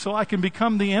with you so I can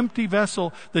become the empty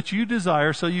vessel that you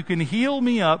desire, so you can heal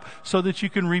me up, so that you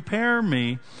can repair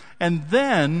me. And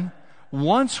then,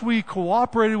 once we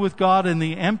cooperated with God in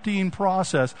the emptying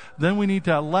process, then we need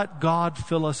to let God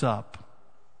fill us up.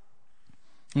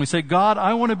 And we say, God,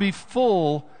 I want to be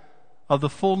full of the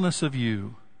fullness of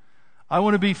you. I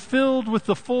want to be filled with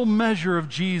the full measure of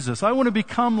Jesus. I want to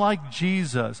become like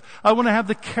Jesus. I want to have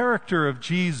the character of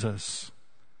Jesus.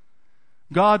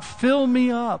 God, fill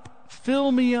me up,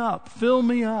 fill me up, fill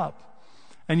me up.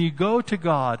 And you go to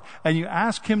God and you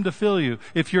ask Him to fill you.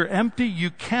 If you're empty, you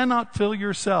cannot fill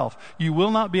yourself. You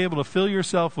will not be able to fill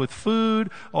yourself with food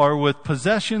or with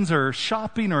possessions or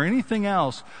shopping or anything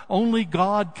else. Only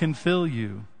God can fill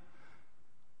you.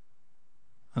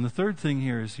 And the third thing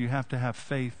here is you have to have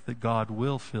faith that God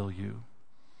will fill you.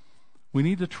 We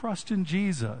need to trust in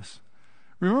Jesus.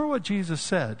 Remember what Jesus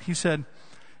said. He said,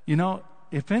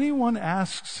 if anyone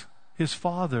asks his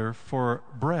father for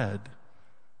bread,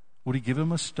 would he give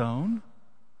him a stone?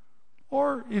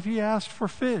 Or if he asked for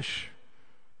fish,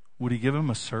 would he give him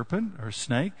a serpent or a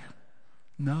snake?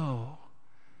 No.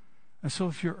 And so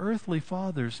if your earthly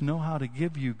fathers know how to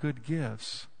give you good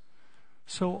gifts,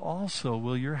 so also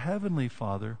will your heavenly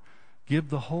Father give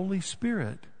the Holy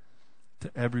Spirit to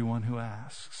everyone who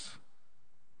asks.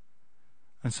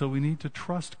 And so we need to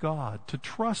trust God, to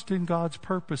trust in God's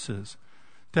purposes,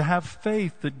 to have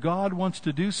faith that God wants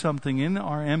to do something in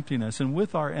our emptiness and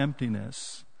with our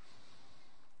emptiness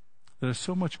that is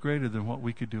so much greater than what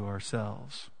we could do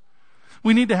ourselves.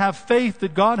 We need to have faith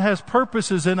that God has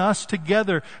purposes in us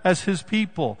together as His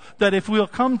people. That if we'll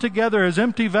come together as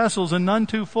empty vessels and none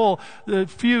too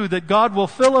few, that God will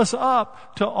fill us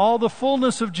up to all the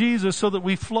fullness of Jesus so that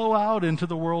we flow out into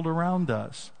the world around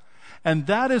us. And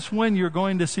that is when you're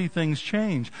going to see things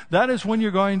change. That is when you're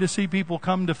going to see people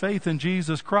come to faith in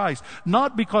Jesus Christ.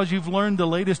 Not because you've learned the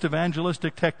latest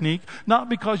evangelistic technique. Not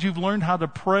because you've learned how to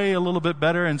pray a little bit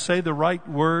better and say the right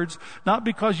words. Not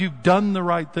because you've done the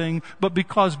right thing. But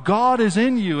because God is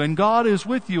in you and God is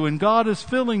with you and God is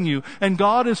filling you and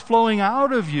God is flowing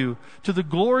out of you to the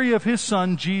glory of His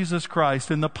Son, Jesus Christ,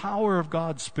 and the power of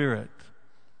God's Spirit.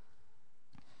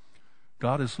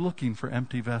 God is looking for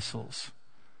empty vessels.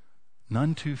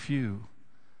 None too few.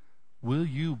 Will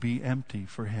you be empty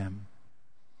for Him?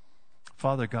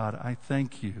 Father God, I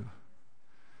thank you.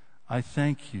 I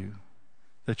thank you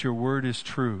that your word is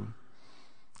true.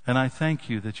 And I thank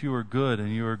you that you are good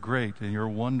and you are great and you're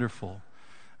wonderful.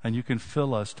 And you can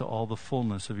fill us to all the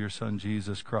fullness of your Son,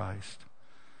 Jesus Christ.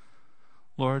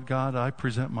 Lord God, I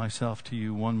present myself to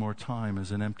you one more time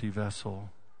as an empty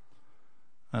vessel.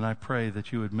 And I pray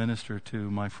that you would minister to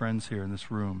my friends here in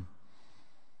this room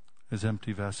as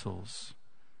empty vessels.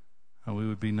 And we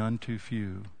would be none too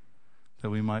few, that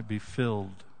we might be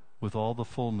filled with all the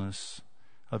fullness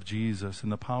of Jesus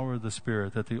and the power of the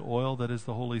Spirit, that the oil that is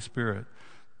the Holy Spirit,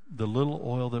 the little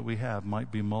oil that we have,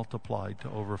 might be multiplied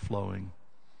to overflowing.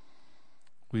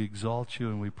 We exalt you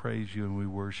and we praise you and we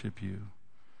worship you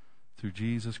through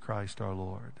Jesus Christ our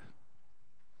Lord.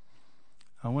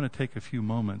 I want to take a few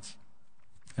moments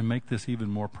and make this even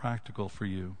more practical for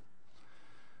you.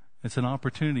 It's an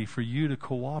opportunity for you to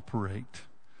cooperate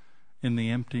in the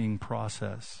emptying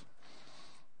process.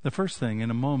 The first thing, in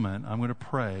a moment, I'm going to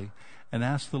pray and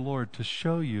ask the Lord to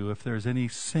show you if there's any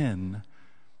sin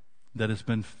that has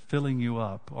been filling you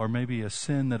up, or maybe a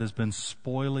sin that has been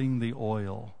spoiling the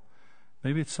oil.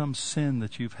 Maybe it's some sin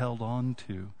that you've held on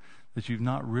to, that you've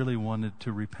not really wanted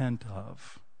to repent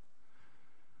of.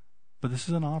 But this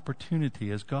is an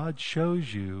opportunity. As God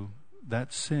shows you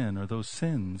that sin or those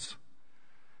sins,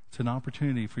 it's an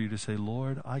opportunity for you to say,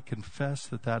 Lord, I confess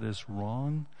that that is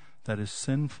wrong, that is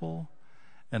sinful,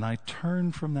 and I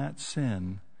turn from that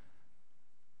sin.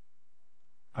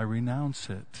 I renounce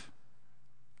it,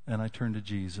 and I turn to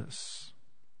Jesus.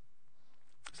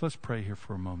 So let's pray here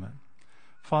for a moment.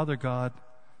 Father God,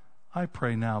 I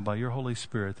pray now by your Holy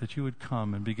Spirit that you would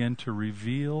come and begin to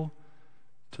reveal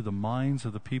to the minds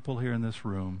of the people here in this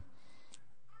room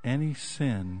any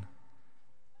sin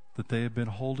that they have been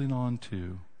holding on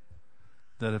to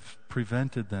that have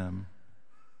prevented them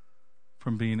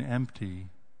from being empty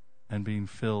and being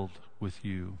filled with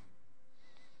you.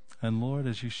 And Lord,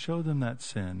 as you show them that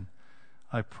sin,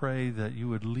 I pray that you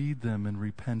would lead them in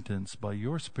repentance by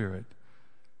your Spirit.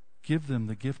 Give them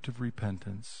the gift of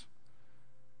repentance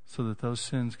so that those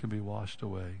sins can be washed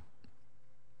away.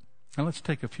 Now let's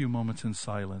take a few moments in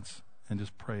silence and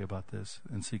just pray about this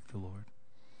and seek the Lord.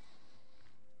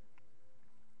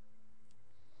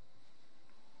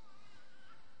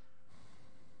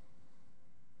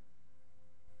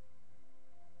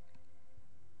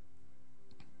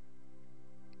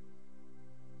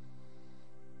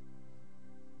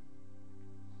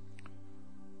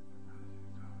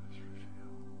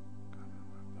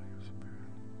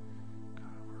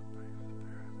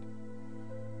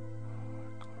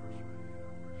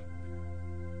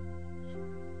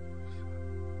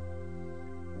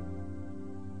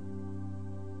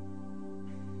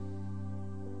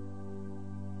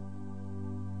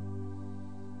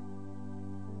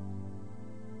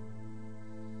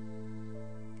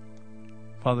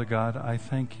 Father God, I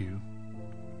thank you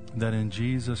that in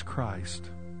Jesus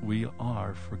Christ we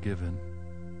are forgiven.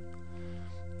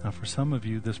 Now for some of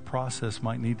you, this process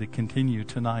might need to continue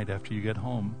tonight after you get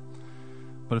home.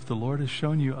 But if the Lord has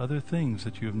shown you other things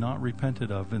that you have not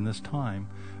repented of in this time,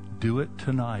 do it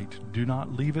tonight. Do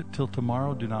not leave it till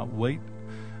tomorrow. Do not wait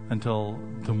until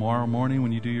tomorrow morning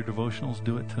when you do your devotionals.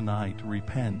 Do it tonight.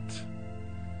 Repent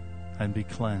and be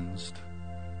cleansed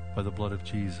by the blood of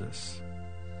Jesus.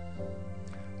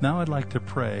 Now I'd like to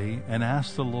pray and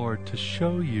ask the Lord to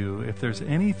show you if there's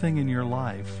anything in your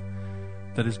life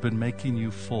that has been making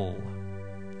you full.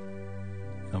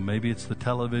 Now maybe it's the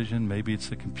television, maybe it's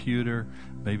the computer,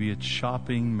 maybe it's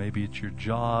shopping, maybe it's your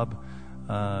job.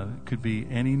 It could be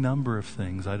any number of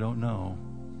things, I don't know.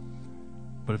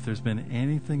 But if there's been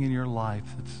anything in your life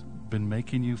that's been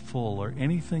making you full, or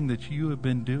anything that you have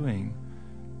been doing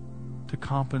to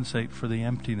compensate for the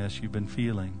emptiness you've been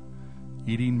feeling,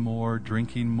 eating more,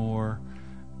 drinking more,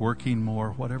 working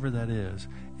more, whatever that is.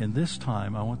 In this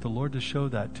time, I want the Lord to show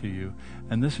that to you.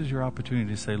 And this is your opportunity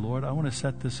to say, Lord, I want to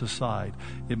set this aside.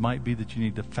 It might be that you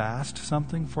need to fast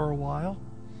something for a while.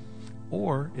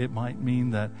 Or it might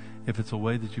mean that if it's a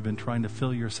way that you've been trying to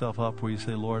fill yourself up where you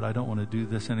say, Lord, I don't want to do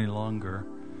this any longer.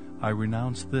 I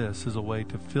renounce this as a way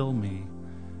to fill me,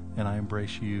 and I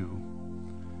embrace you.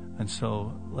 And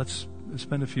so let's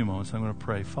spend a few moments. I'm going to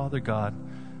pray. Father God,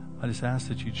 I just ask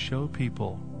that you'd show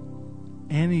people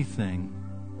anything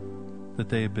that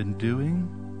they have been doing,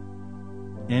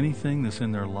 anything that's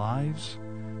in their lives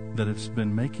that has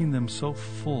been making them so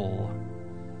full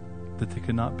that they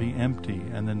cannot be empty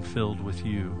and then filled with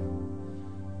you.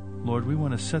 Lord, we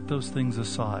want to set those things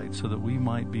aside so that we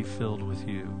might be filled with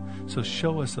you. So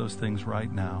show us those things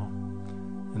right now.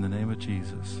 In the name of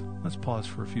Jesus. Let's pause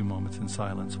for a few moments in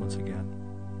silence once again.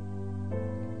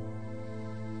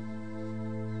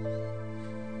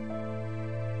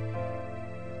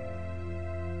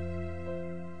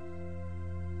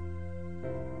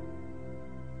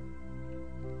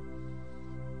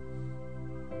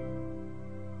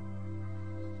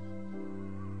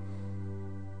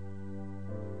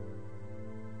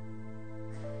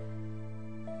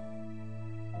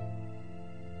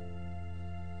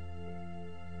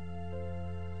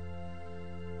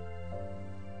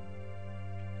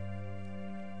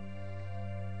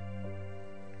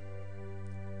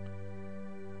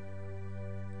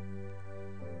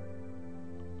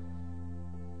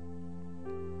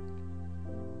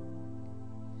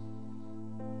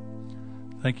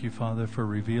 Thank you, Father, for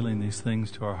revealing these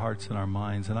things to our hearts and our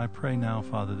minds. And I pray now,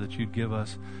 Father, that you'd give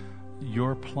us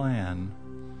your plan,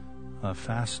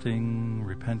 fasting,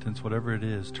 repentance, whatever it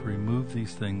is, to remove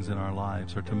these things in our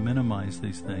lives or to minimize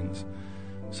these things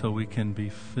so we can be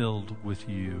filled with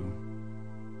you.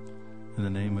 In the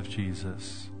name of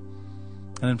Jesus.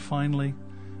 And then finally,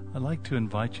 I'd like to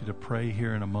invite you to pray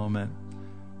here in a moment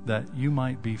that you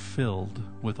might be filled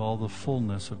with all the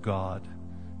fullness of God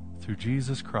through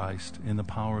Jesus Christ in the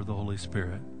power of the Holy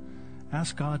Spirit.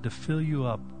 Ask God to fill you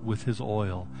up with His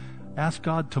oil. Ask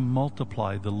God to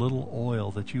multiply the little oil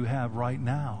that you have right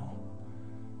now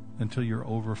until you're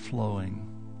overflowing.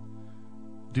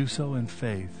 Do so in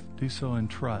faith. Do so in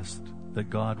trust that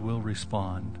God will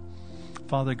respond.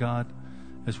 Father God,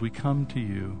 as we come to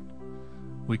you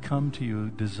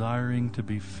desiring to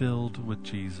be filled with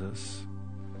Jesus,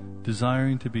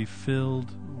 desiring to be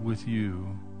filled with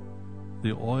you,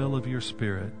 the oil of your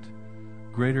Spirit,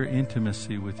 greater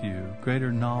intimacy with you,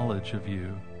 greater knowledge of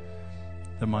you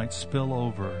that might spill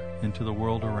over into the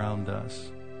world around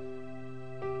us,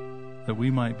 that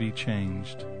we might be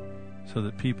changed so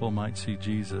that people might see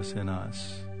Jesus in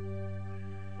us.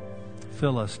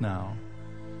 Fill us now.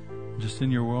 Just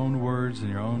in your own words, in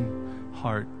your own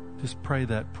heart, just pray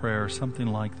that prayer, something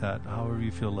like that, however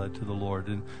you feel led to the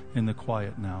Lord, in the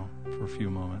quiet now for a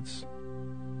few moments.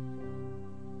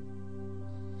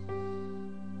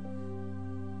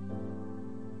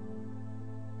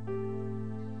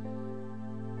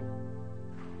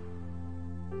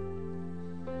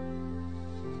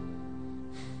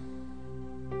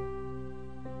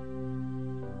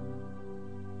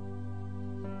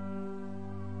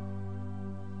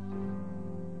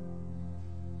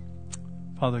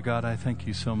 Father God, I thank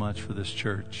you so much for this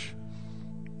church.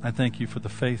 I thank you for the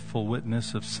faithful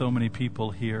witness of so many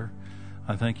people here.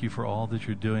 I thank you for all that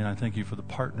you're doing. I thank you for the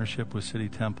partnership with City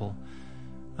Temple.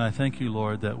 I thank you,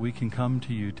 Lord, that we can come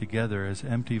to you together as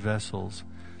empty vessels,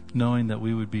 knowing that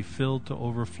we would be filled to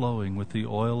overflowing with the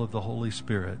oil of the Holy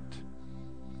Spirit,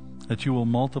 that you will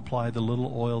multiply the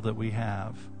little oil that we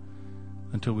have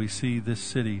until we see this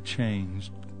city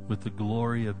changed with the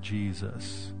glory of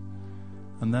Jesus.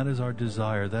 And that is our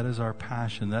desire, that is our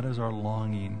passion, that is our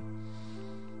longing,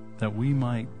 that we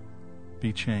might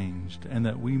be changed and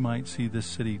that we might see this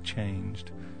city changed,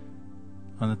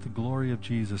 and that the glory of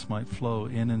Jesus might flow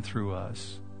in and through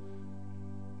us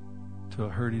to a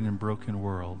hurting and broken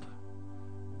world,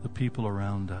 the people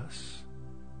around us.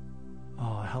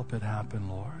 Oh, help it happen,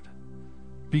 Lord.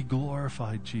 Be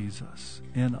glorified, Jesus,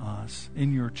 in us,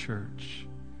 in your church.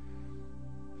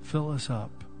 Fill us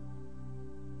up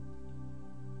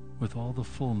with all the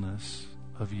fullness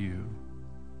of you.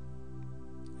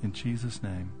 In Jesus'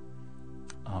 name,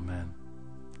 amen.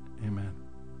 Amen.